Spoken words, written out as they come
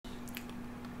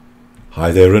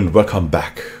Hi there and welcome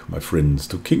back, my friends,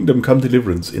 to Kingdom Come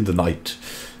Deliverance in the Night.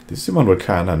 This is Immanuel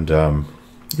Khan, and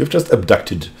we've just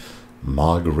abducted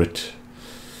Margaret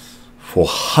for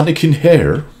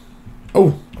Hare.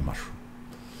 Oh, a mushroom.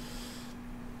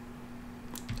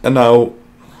 And now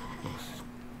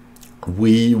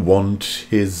we want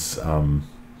his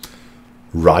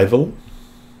rival,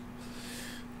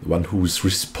 the one who's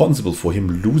responsible for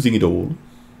him losing it all,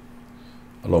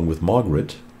 along with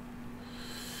Margaret,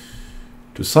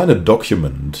 to sign a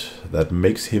document that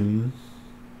makes him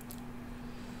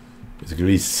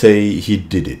basically say he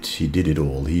did it. He did it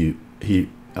all. He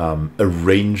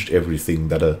arranged everything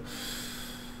that a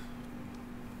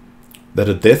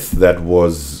death that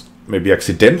was maybe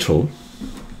accidental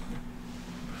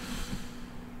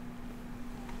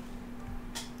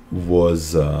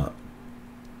was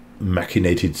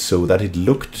machinated so that it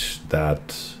looked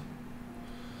that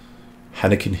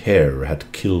Hare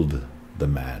had killed the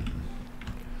man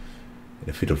in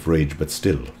a fit of rage, but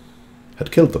still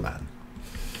had killed the man.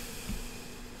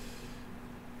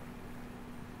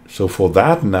 So for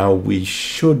that, now we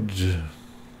should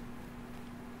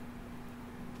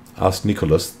ask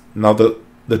Nicholas. Now the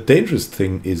dangerous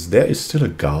thing is there is still a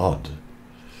guard.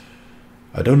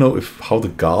 I don't know how the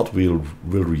guard will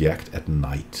react at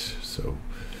night. So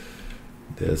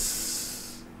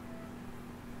there's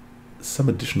some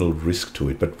additional risk to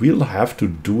it, but we'll have to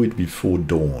do it before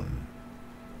dawn,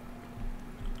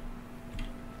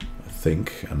 I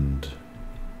think, and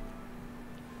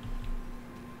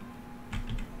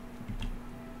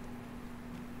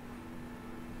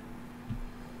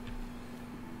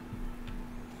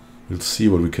we'll see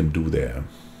what we can do there.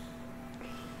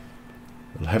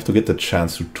 We'll have to get the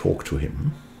chance to talk to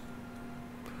him.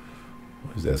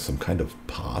 Is there some kind of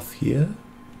path here?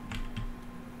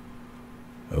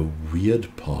 A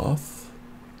weird path?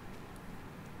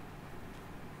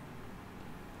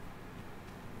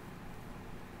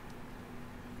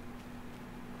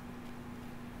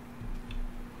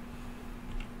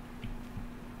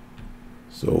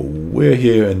 So we're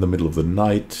here in the middle of the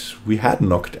night. We had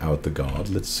knocked out the guard.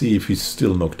 Let's see if he's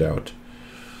still knocked out.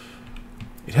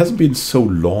 It hasn't been so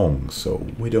long, so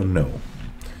we don't know.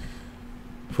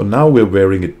 For now, we're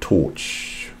wearing a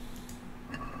torch.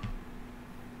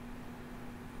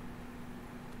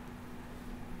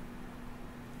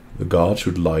 The guard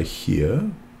should lie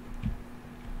here.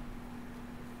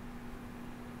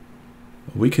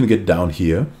 We can get down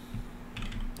here.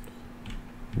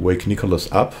 Wake Nicholas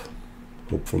up,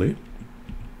 hopefully.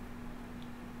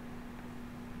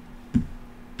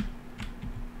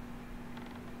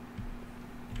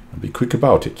 And be quick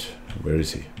about it. Where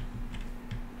is he?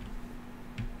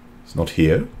 It's not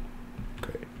here.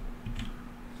 Okay.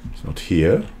 It's not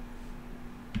here.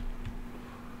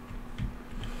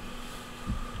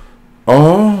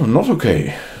 Oh, not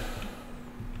okay.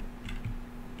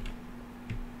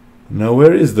 Now,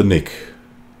 where is the Nick?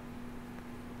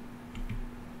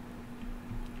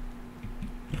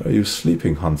 Are you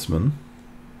sleeping, Huntsman?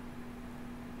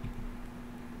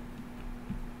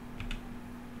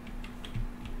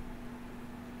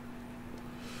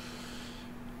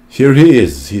 Here he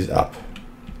is. He's up.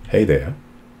 Hey there.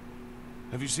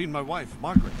 Have you seen my wife,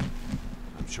 Margaret?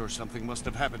 I'm sure something must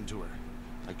have happened to her.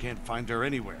 I can't find her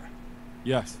anywhere.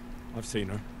 Yes, I've seen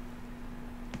her.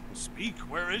 Speak,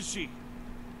 where is she?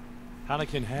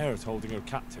 Hare is holding her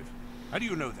captive. How do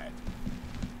you know that?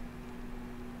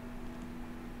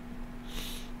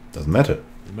 Doesn't matter.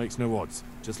 It makes no odds.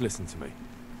 Just listen to me.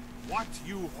 What,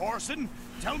 you whoreson?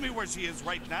 Tell me where she is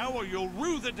right now or you'll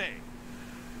rue the day.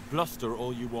 Bluster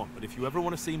all you want, but if you ever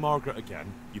want to see Margaret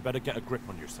again, you better get a grip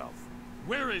on yourself.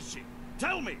 Where is she?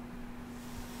 Tell me!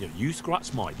 Yeah, you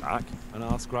scratch my back, and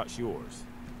I'll scratch yours.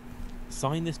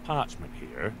 Sign this parchment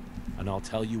here, and I'll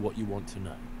tell you what you want to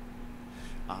know.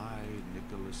 I,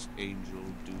 Nicholas Angel,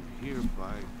 do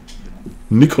hereby...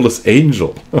 Nicholas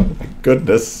Angel. Oh my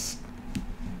goodness.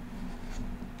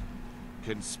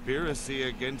 Conspiracy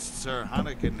against Sir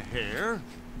Hare?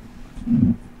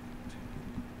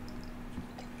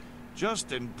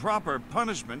 Just in proper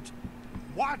punishment?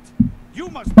 What? You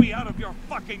must be out of your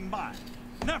fucking mind.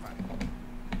 Never.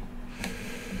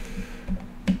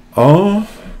 Oh,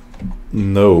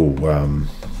 no.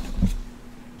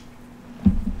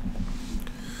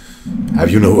 Have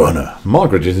you no honor?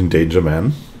 Margaret is in danger,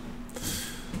 man.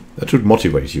 That should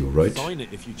motivate you, right? Sign it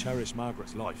if you cherish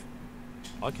Margaret's life.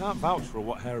 I can't vouch for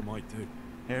what Hare might do.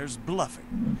 Hare's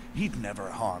bluffing. He'd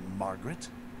never harm Margaret.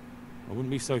 I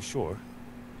wouldn't be so sure.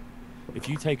 If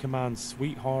you take a man's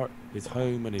sweetheart, his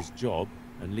home and his job,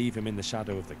 and leave him in the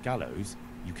shadow of the gallows,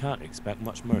 you can't expect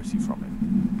much mercy from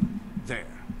him. There.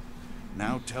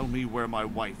 Now tell me where my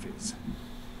wife is.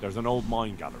 There's an old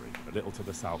mine gallery a little to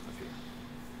the south of here.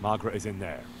 Margaret is in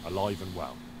there, alive and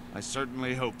well. I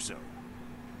certainly hope so.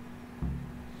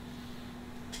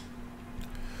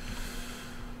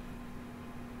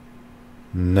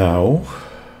 Now,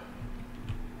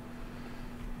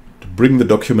 to bring the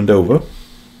document over.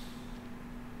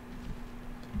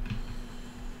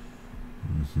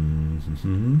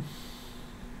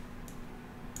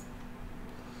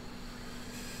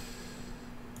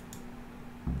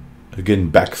 Again,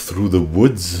 back through the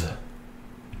woods.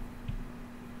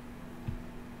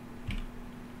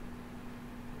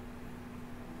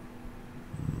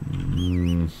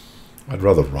 I'd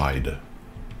rather ride.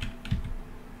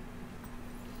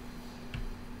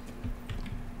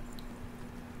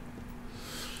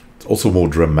 It's also more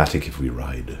dramatic if we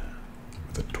ride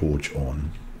with a torch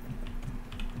on.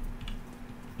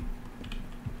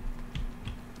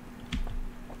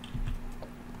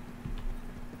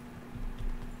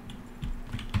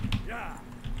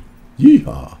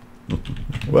 Yeehaw!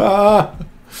 Ah,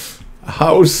 a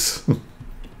house!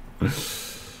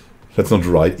 Let's not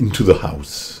ride into the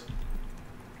house.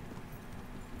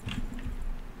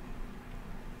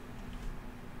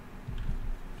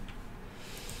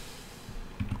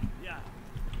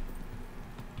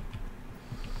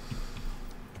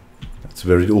 That's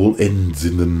where it all ends,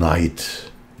 in the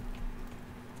night.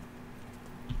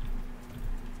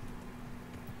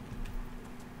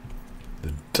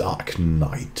 The dark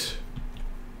night.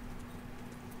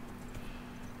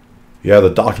 Yeah,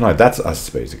 the Dark Knight. That's us,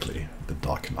 basically. The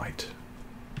Dark Knight.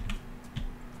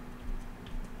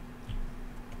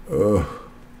 I've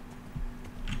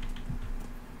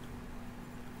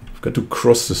got to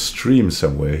cross the stream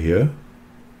somewhere here.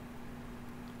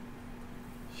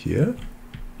 Here?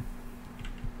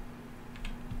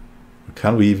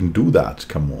 Can we even do that?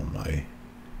 Come on,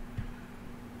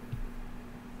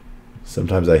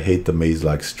 sometimes I hate the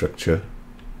maze-like structure.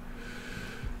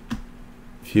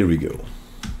 Here we go.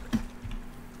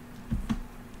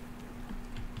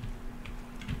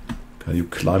 Can you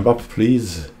climb up,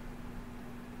 please?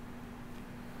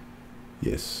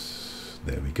 Yes,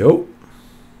 there we go.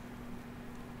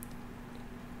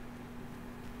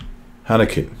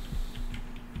 Hannikin.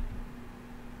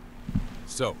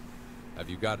 So, have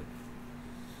you got it?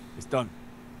 It's done.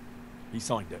 He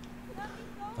signed it.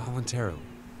 Voluntarily?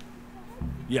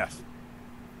 Yes.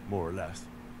 More or less.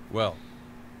 Well,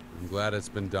 I'm glad it's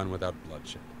been done without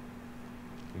bloodshed.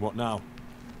 And what now?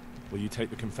 Will you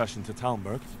take the confession to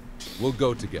Talmberg? We'll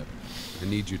go together. I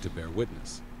need you to bear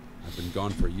witness. I've been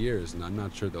gone for years, and I'm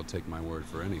not sure they'll take my word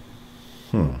for anything.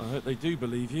 I hope they do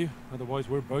believe you, otherwise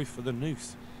we're both for the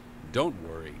noose. Don't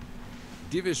worry.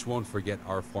 Divish won't forget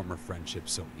our former friendship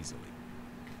so easily.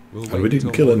 We'll And we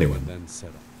didn't kill anyone. and then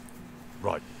settle.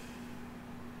 Right.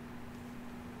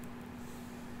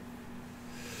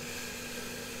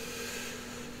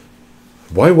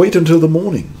 Why wait until the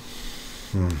morning?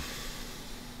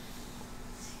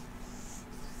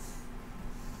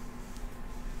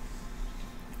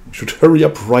 Should hurry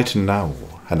up right now,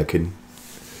 Hannikin.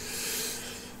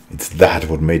 It's that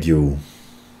what made you...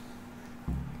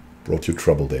 brought you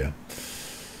trouble there.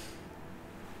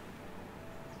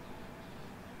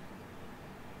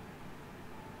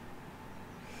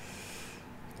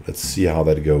 Let's see how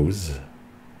that goes.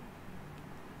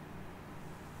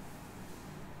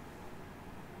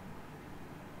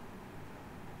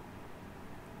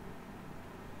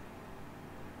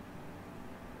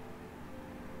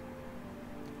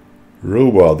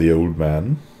 Roba, the old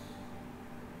man.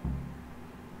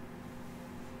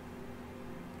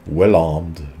 Well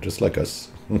armed, just like us.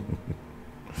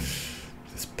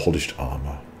 This polished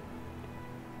armor.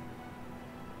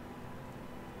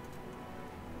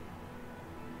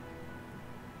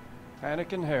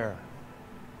 Anakin Hare.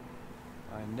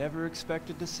 I never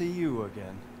expected to see you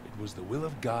again. It was the will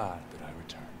of God that I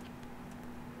returned.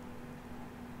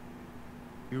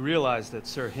 You realize that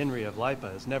Sir Henry of Lipa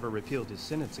has never repealed his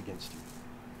sentence against you.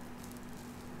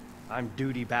 I'm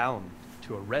duty-bound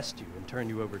to arrest you and turn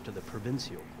you over to the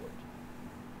provincial court.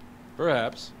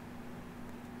 Perhaps.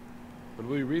 But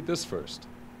will you read this first?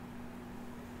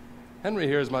 Henry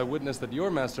here is my witness that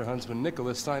your master huntsman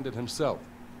Nicholas signed it himself.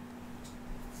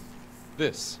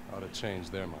 This ought to change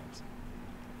their minds.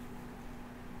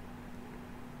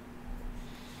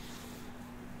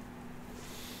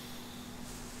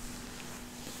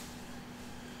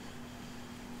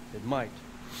 It might.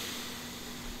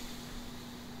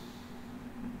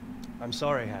 I'm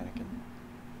sorry, Hannikin.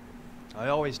 I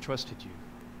always trusted you.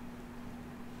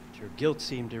 But your guilt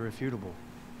seemed irrefutable.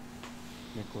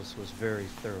 Nicholas was very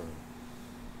thorough.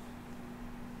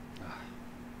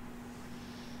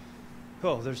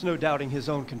 Oh, there's no doubting his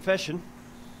own confession.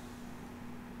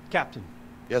 Captain,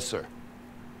 Yes, sir.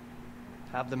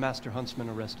 have the Master Huntsman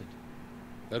arrested.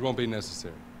 That won't be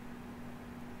necessary.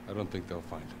 I don't think they'll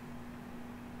find him.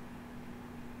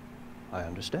 I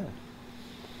understand.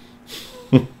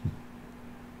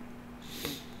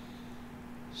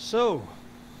 So,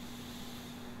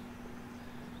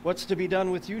 what's to be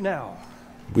done with you now?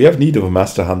 We have need of a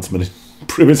Master Huntsman in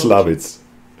Primislavitz.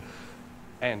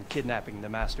 And kidnapping the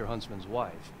Master Huntsman's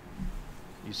wife.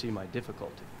 You see my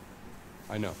difficulty.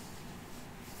 I know.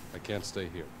 I can't stay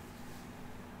here.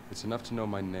 It's enough to know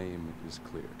my name is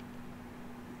cleared.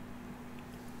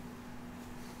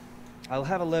 I'll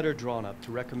have a letter drawn up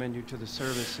to recommend you to the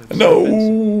service of No. Sir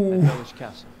Vincent at Hellish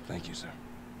Castle. Thank you, sir.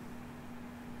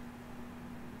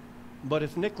 But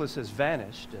if Nicholas has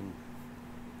vanished and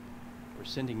we're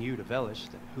sending you to Velish,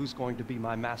 then who's going to be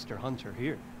my master hunter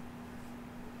here?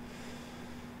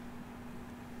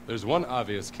 There's one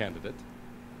obvious candidate.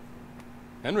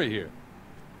 Henry here.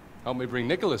 Help me bring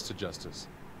Nicholas to justice.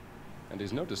 And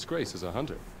he's no disgrace as a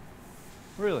hunter.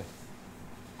 Really?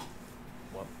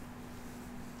 Well,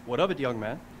 what of it, young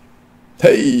man?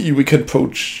 Hey, we can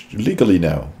poach legally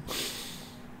now.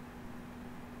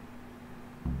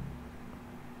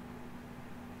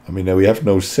 I mean, we have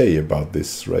no say about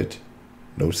this, right?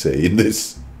 No say in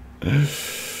this.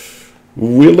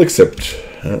 We'll accept.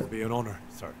 It'll be an honor,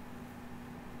 sir.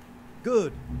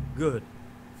 Good, good.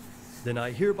 Then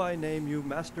I hereby name you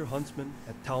Master Huntsman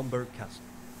at Talmberg Castle.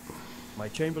 My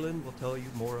Chamberlain will tell you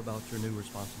more about your new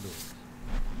responsibilities.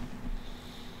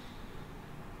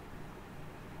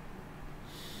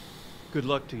 Good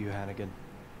luck to you, Hannigan.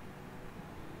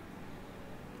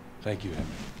 Thank you,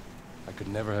 Henry. I could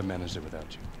never have managed it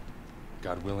without you.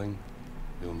 God willing,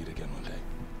 we'll meet again one day.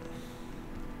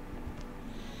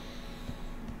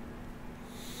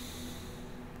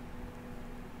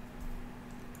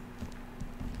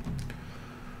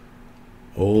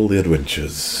 All the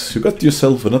adventures. You got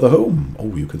yourself another home.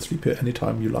 Oh, you can sleep here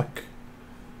anytime you like.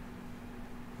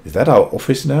 Is that our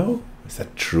office now? Is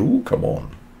that true? Come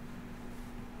on.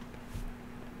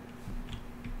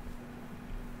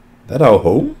 That our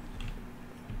home?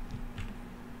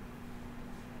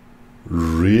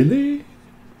 Really?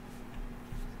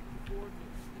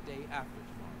 The day after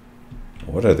tomorrow.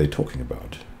 What are they talking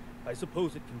about? I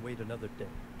suppose it can wait another day.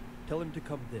 Tell him to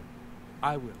come then.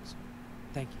 I will, sir.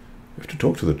 Thank you. We have to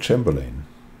talk to the Chamberlain.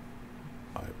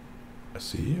 I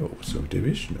see. Oh, so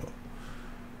division. No.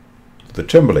 The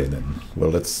Chamberlain then. Well,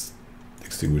 let's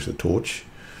extinguish the torch.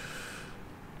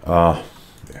 Yeah.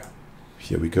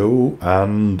 Here we go.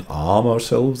 And arm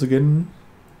ourselves again.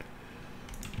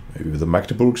 Maybe with a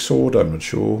Magdeburg sword, I'm not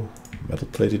sure.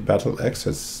 Metal-plated battle axe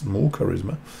has more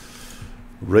charisma.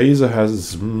 Razor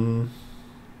has...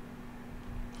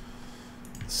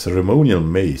 ceremonial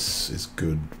mace is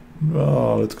good.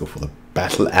 Oh, let's go for the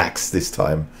battle axe this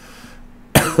time.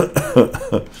 And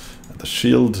the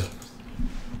shield.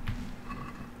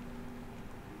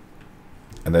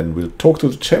 And then we'll talk to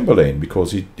the Chamberlain,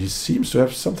 because he seems to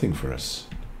have something for us.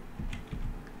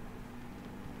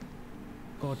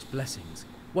 God's blessings.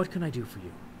 What can I do for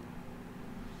you?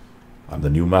 I'm the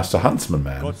new Master Huntsman,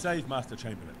 man. God save Master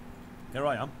Chamberlain. Here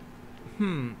I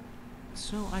am.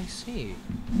 So I see.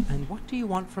 And what do you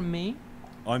want from me?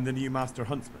 I'm the new Master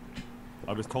Huntsman.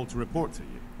 I was told to report to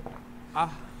you.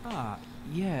 Aha,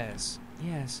 yes,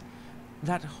 yes.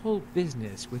 That whole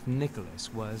business with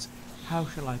Nicholas was, how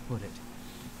shall I put it,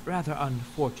 rather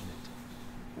unfortunate.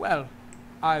 Well,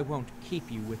 I won't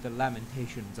keep you with the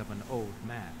lamentations of an old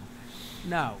man.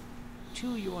 Now,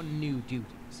 to your new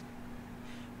duties.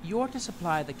 You're to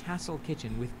supply the castle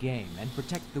kitchen with game and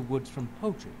protect the woods from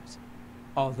poachers.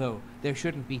 Although there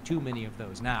shouldn't be too many of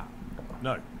those now.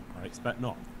 No, I expect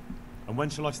not. And when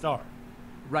shall I start?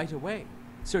 Right away.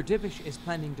 Sir Divish is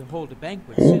planning to hold a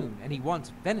banquet soon, and he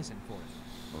wants venison for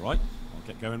it. All right, I'll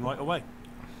get going right away.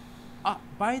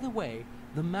 By the way,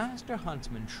 the Master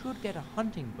Huntsman should get a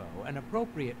hunting bow and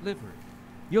appropriate livery.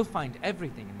 You'll find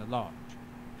everything in the lodge,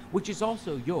 which is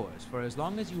also yours for as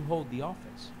long as you hold the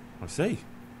office. I see.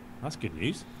 That's good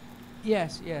news.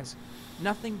 Yes, yes.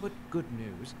 Nothing but good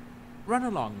news. Run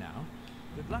along now.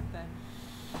 Good luck then.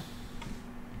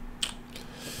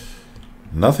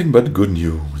 Nothing but good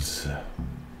news.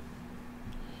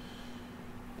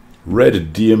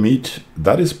 Red deer meat.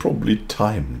 That is probably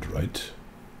timed, right?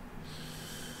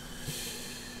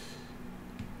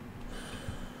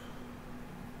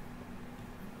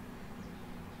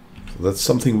 So that's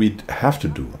something we'd have to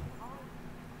do.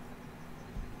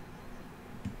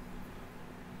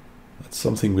 That's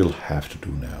something we'll have to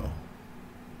do now.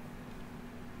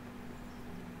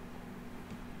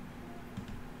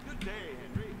 Good day,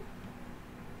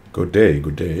 Good day,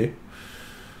 good day.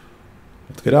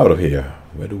 Let's get out of here.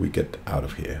 Where do we get out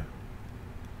of here?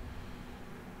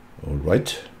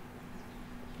 Alright.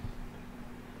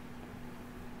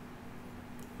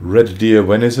 Red deer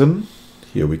venison.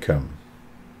 Here we come.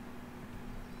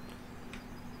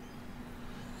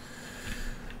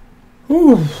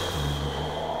 Ooh.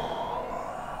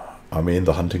 I mean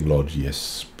the hunting lodge,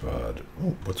 yes, but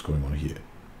oh, what's going on here?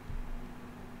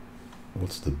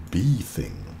 What's the bee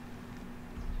thing?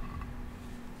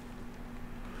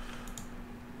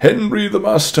 Henry the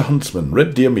Master Huntsman,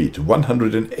 red deer meat,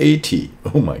 180.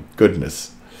 Oh my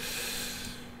goodness.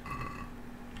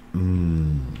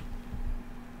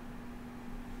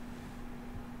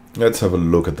 Let's have a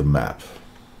look at the map.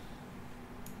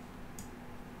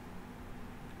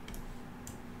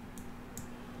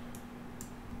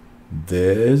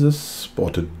 There's a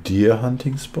spot, a deer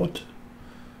hunting spot.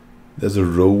 There's a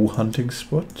roe hunting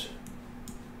spot.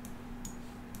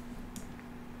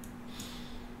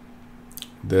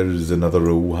 There is another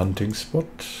roe hunting spot.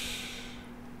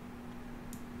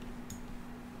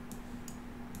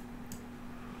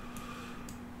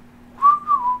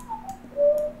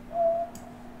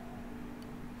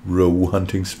 Roe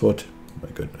hunting spot. My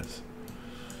goodness.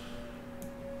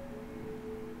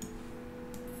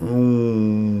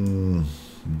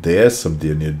 There's some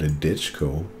deer near the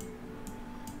Ditchco.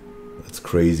 That's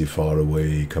crazy far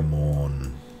away. Come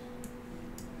on.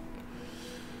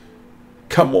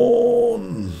 Come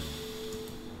on.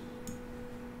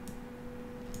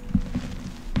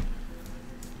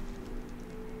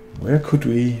 Where could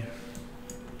we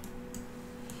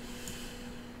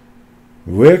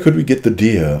get the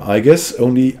deer? I guess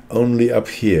only up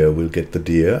here we'll get the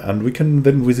deer, and we can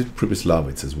then visit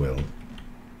Pribyslavitz as well.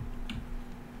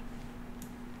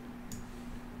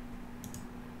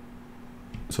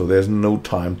 So there's no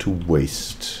time to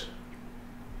waste.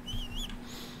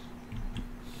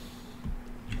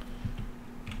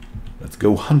 Let's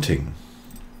go hunting.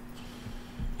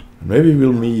 Maybe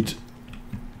we'll meet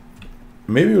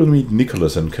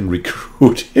Nicholas and can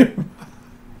recruit him.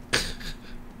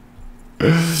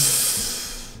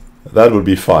 That would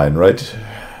be fine, right?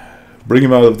 Bring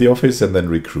him out of the office and then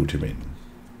recruit him in.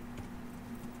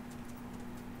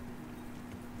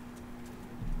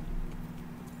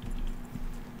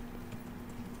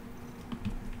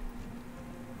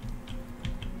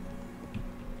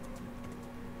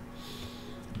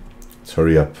 Let's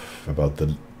hurry up about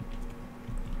the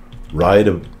ride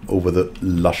over the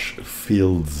lush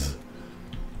fields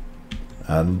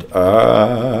and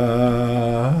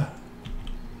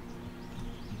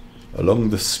along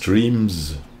the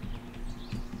streams.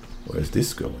 Where's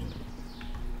this going?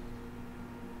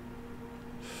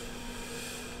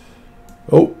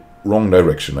 Oh, wrong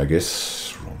direction, I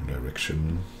guess. Wrong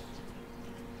direction.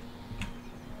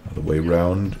 Other way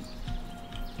round.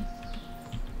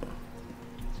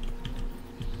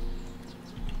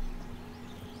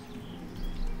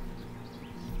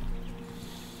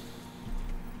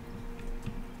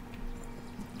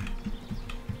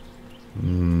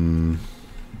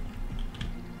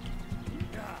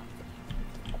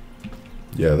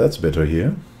 Yeah, that's better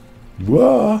here.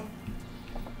 Whoa!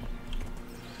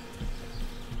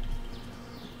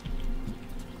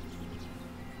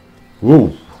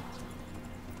 Whoa!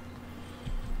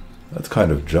 That's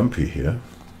kind of jumpy here.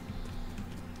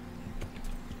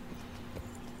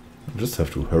 I just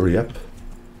have to hurry up.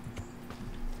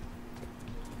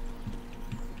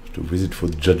 To visit for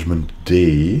Judgment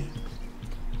Day.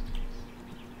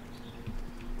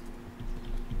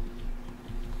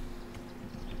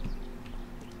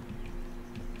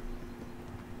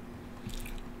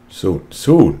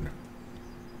 Soon.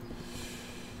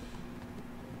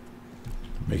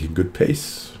 Making good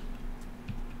pace.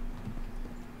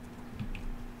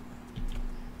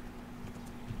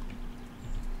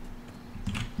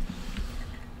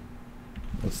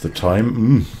 What's the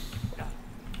time?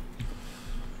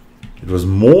 It was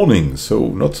morning, so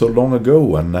not so long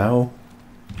ago, and now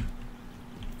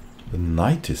the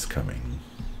night is coming.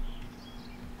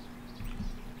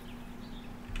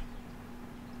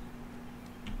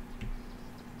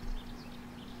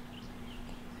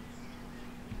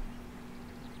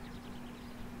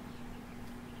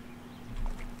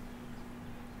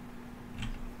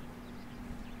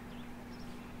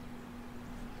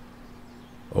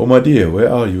 Oh my dear,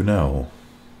 where are you now?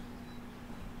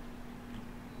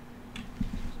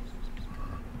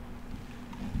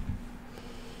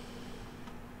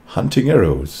 Hunting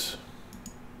arrows.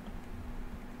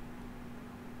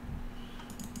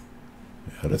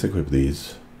 Yeah, let's equip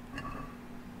these.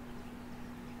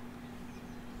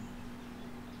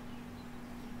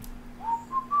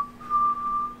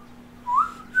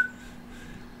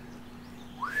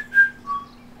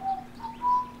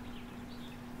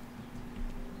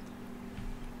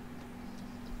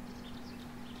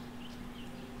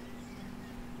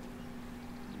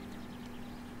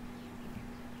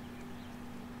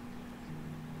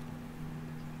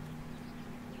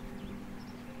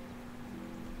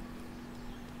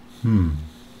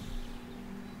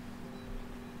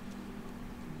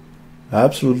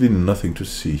 Absolutely nothing to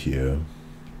see here.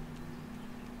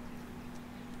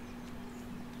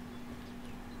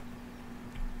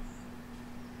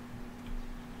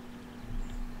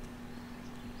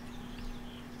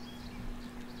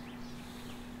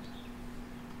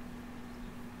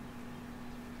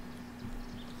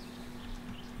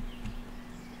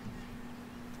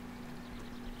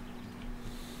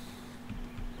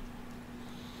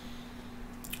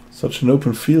 Such an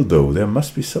open field, though. There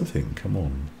must be something. Come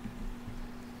on.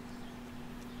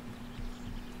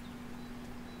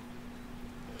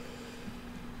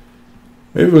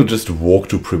 Maybe we'll just walk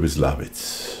to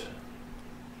Pribyslavitz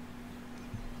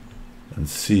and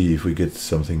see if we get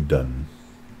something done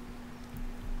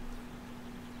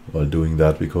while doing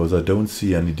that, because I don't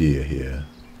see any deer here.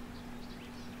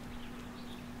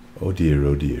 Oh dear,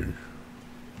 oh dear.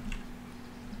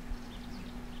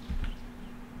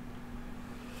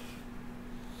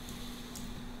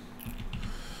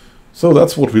 So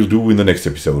that's what we'll do in the next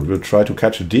episode. We'll try to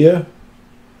catch a deer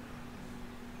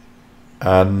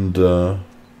and go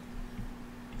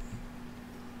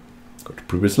to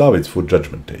Pribyslavitz for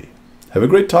Judgment Day. Have a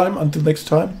great time until next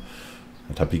time,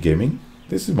 and happy gaming.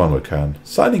 This is Manuel Khan,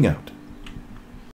 signing out.